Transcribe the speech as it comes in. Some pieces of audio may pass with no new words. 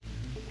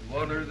to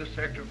honor the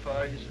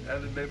sacrifice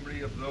and the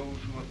memory of those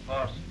who have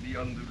passed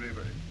beyond the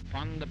river.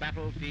 On the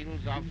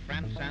battlefields of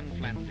France and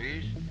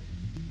Flanders,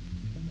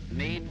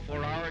 made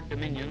for our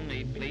dominion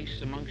a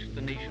place amongst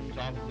the nations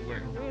of the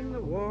world. In the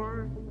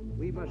war,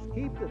 we must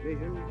keep the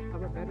vision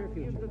of a better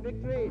future. The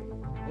victory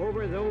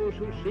over those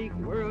who seek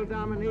world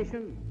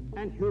domination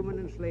and human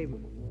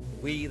enslavement.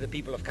 We, the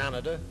people of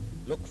Canada,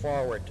 look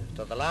forward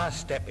to the last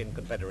step in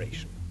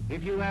Confederation.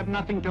 If you have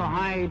nothing to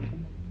hide,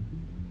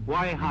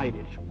 why hide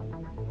it?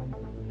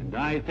 And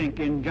I think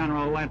in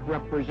general that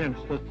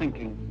represents the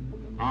thinking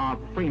of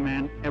free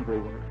men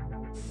everywhere.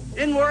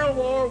 In World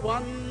War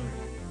I,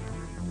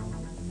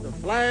 the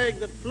flag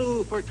that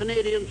flew for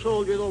Canadian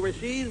soldiers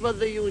overseas was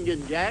the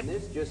Union Jack.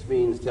 This just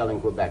means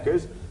telling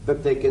Quebecers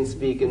that they can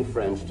speak in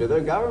French to their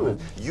government.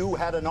 You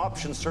had an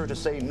option, sir, to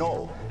say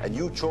no, and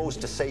you chose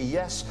to say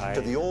yes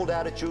to the old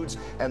attitudes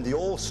and the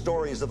old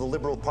stories of the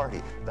Liberal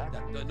Party. That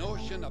the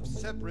notion of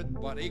separate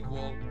but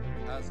equal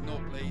has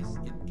no place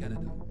in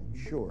Canada.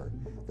 Sure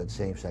that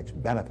same-sex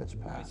benefits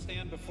pass. I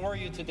stand before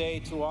you today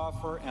to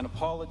offer an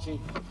apology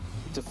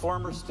to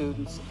former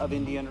students of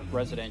Indian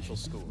residential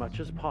school. As much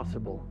as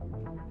possible,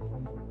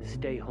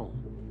 stay home.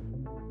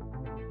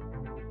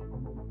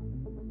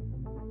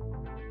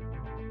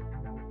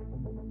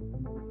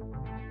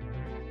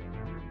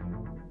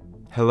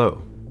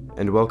 Hello,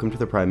 and welcome to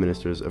the Prime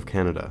Ministers of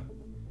Canada.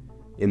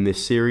 In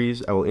this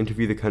series, I will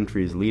interview the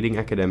country's leading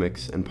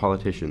academics and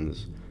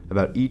politicians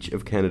about each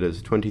of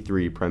Canada's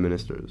 23 Prime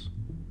Ministers,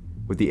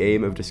 with the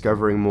aim of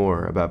discovering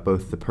more about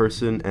both the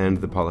person and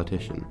the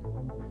politician.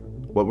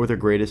 What were their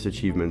greatest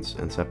achievements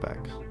and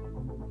setbacks?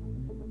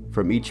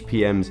 From each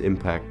PM's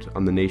impact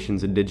on the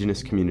nation's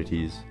Indigenous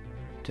communities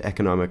to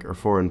economic or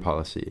foreign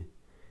policy,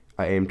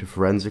 I aim to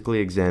forensically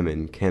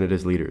examine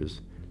Canada's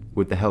leaders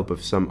with the help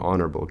of some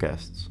honorable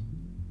guests.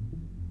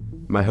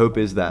 My hope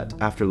is that,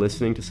 after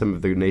listening to some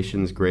of the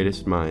nation's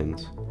greatest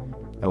minds,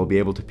 I will be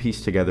able to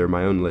piece together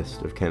my own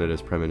list of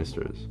Canada's Prime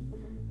Ministers,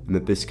 and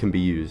that this can be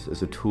used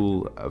as a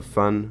tool of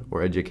fun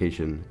or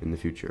education in the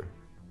future.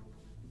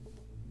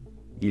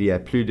 Il y a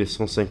plus de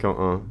 150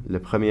 ans, le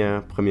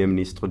Premier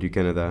ministre du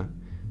Canada,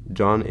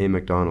 John A.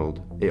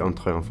 Macdonald, est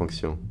entré en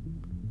fonction.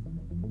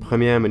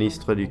 Premier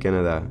ministre du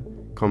Canada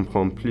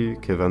comprend plus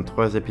que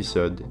 23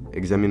 épisodes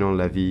examinant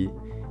la vie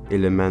et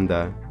le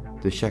mandat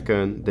de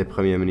chacun des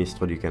premiers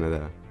ministres du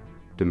Canada,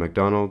 de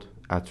Macdonald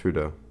à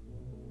Trudeau.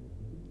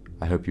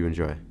 I hope you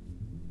enjoy.